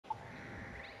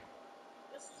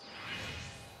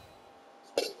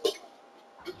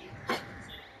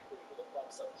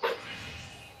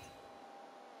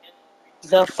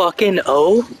The fucking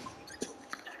O?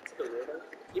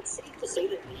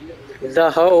 The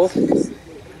hoe?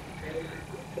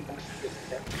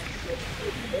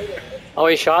 Oh,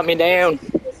 he shot me down.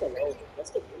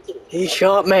 He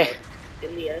shot me.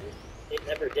 In the end, it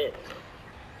never did.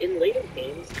 In later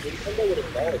games, Nintendo would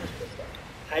acknowledge this,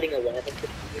 hiding a lava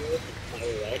computer in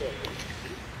Fire Red and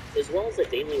as well as a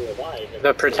daily revive.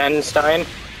 The pretend Stein?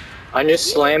 I'm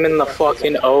just slamming the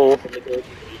fucking O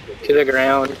to the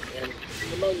ground. And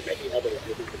among many others,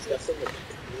 we'll be discussing the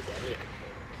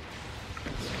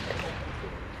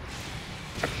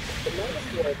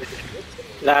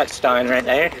That Stein right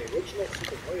there.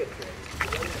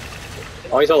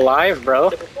 Oh, he's alive, bro.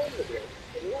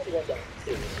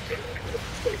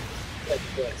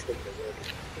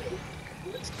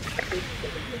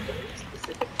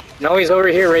 No, he's over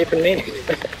here raping me.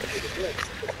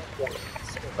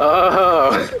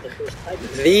 Oh,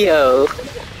 Theo.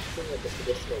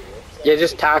 Yeah,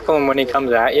 just tackle him when he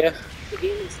comes at you.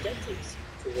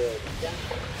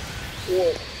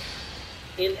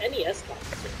 In NES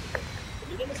console,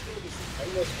 the game is going to be some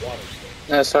endless water.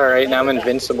 That's alright, now I'm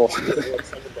invincible.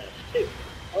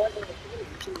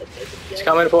 It's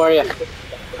coming for you.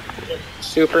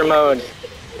 Super mode.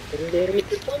 There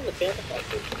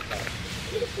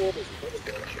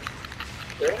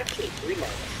are actually 3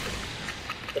 models.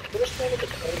 The first one is the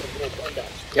cone of little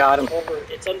blunders. Got him.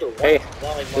 It's under Hey,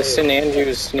 the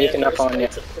Sinanju's sneaking up on you.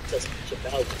 The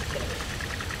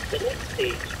next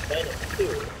stage, minus 2,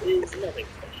 is nothing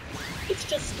special. It's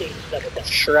just staged up and down.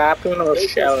 Shrapnel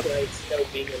shell. No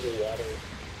being underwater.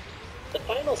 The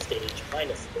final stage,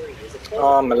 minus 3, is a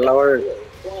oh my lord.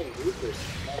 flying groupers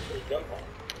actually jump on,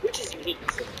 which is unique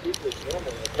since groupers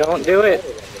normally don't do it.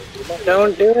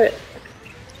 Don't do it.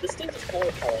 The stage's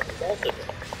color palette is also good.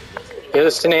 Yeah, the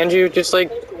Sinanju just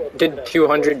like did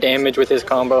 200 damage with his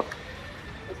combo.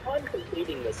 Upon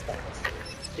completing this task,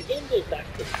 the game goes back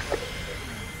to the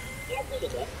oddly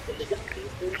enough, in the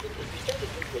Japanese version, if you start a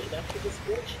new game after this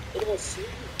glitch, it will assume you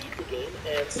beat the game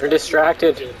and you're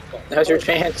distracted. Now's your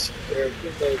chance. Where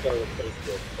those are replaced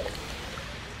with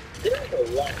there are a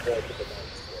lot more to the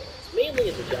monsters, mainly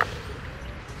in the Japanese.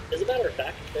 As a matter of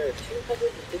fact, there are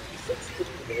 256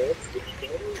 hidden worlds which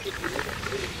only give you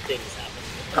 3 things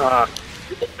happen.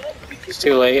 It's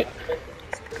too late.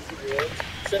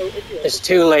 It's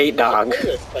too late, dog.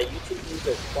 By YouTube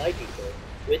user FlyPeople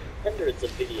with hundreds of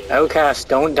videos. Outcast,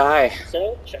 don't die.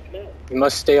 So check them out. You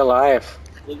must stay alive.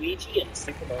 Luigi and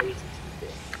Super Mario 64.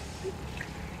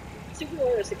 Super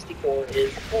Mario 64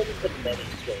 is one of the many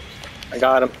stories. I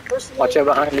got him. Watch out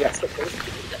behind you. It's the first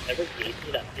game that ever gave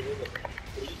me that feeling of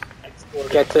complete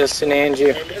exploration. Get this,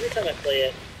 Sinanju. And every time I play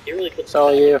it, it really puts it's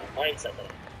all you. Mindset on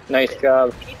it. Nice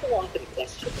job. People often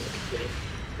question me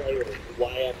player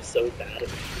why I'm so bad at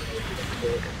the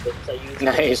I use.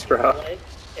 Nice, bro.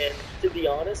 And to be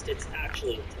honest, it's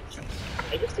actually intentional.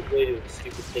 I just enjoy doing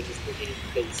stupid things in the game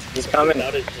because he's coming.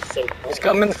 About it just so he's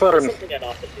coming for him. Something I'd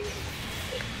often do.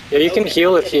 Yeah, you can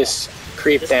heal if you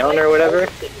creep down or whatever.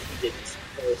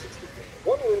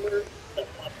 One rumor that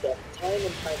popped up time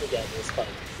and time again was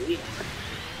finding Luigi.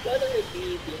 Whether it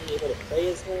be being able to play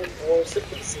as him or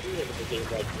simply sitting in the game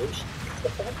like Yoshi, the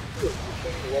fact that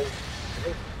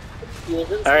he was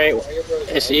alright,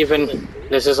 it's even.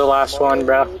 This is the last one,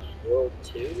 bro. World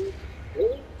 2?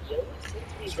 Really?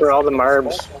 It's for all the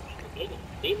marbs.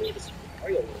 Mainly the Super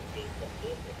Mario World game that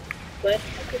but I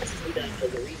couldn't see that as a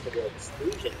reasonable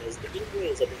exclusion as the gameplay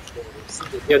is eventually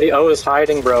yeah, the O is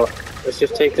hiding, bro. Let's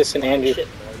just take this in Andrew.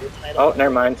 Oh,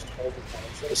 never mind.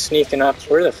 He's sneaking up.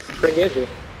 Where the frig is he?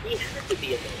 He had to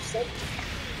be in there somewhere.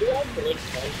 Throughout the late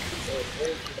 90s and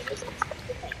early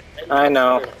 2000s, I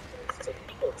know.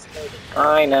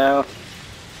 I know.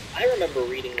 I remember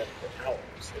reading them for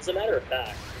hours. As a matter of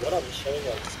fact, what I'm showing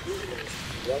on screen is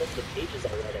one of the pages I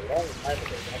read a long time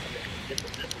ago documenting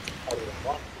different methods of how to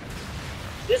unlock them.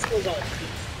 This was on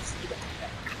PC.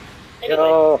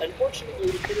 Anyway,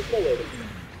 unfortunately, there was no way to do it.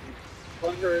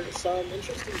 However, some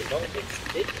interesting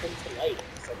developments did come to light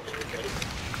in some ways.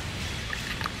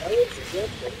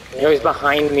 Yo, he's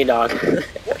behind me, dog.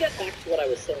 We'll get back to what I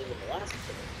was saying in the last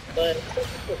video, but some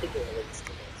people think it relates to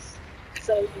this.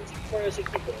 So, in Super Mario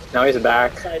 64, now he's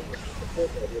back.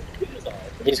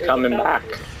 He's coming back.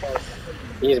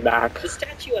 He's back. The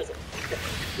statue has a picture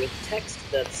with text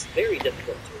that's very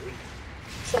difficult to read.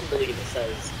 Some believe it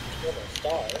says Eternal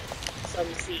Star.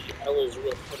 Some see Ella's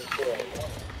real 2401.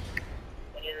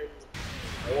 And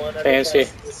no one ever tries to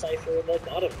decipher the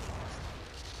bottom.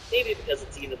 Maybe because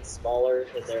it's even smaller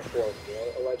and therefore more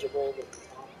illegible than the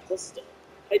top, but still,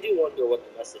 I do wonder what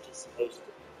the message is supposed to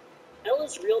be.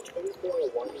 Ella's real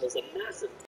 2401 was a massive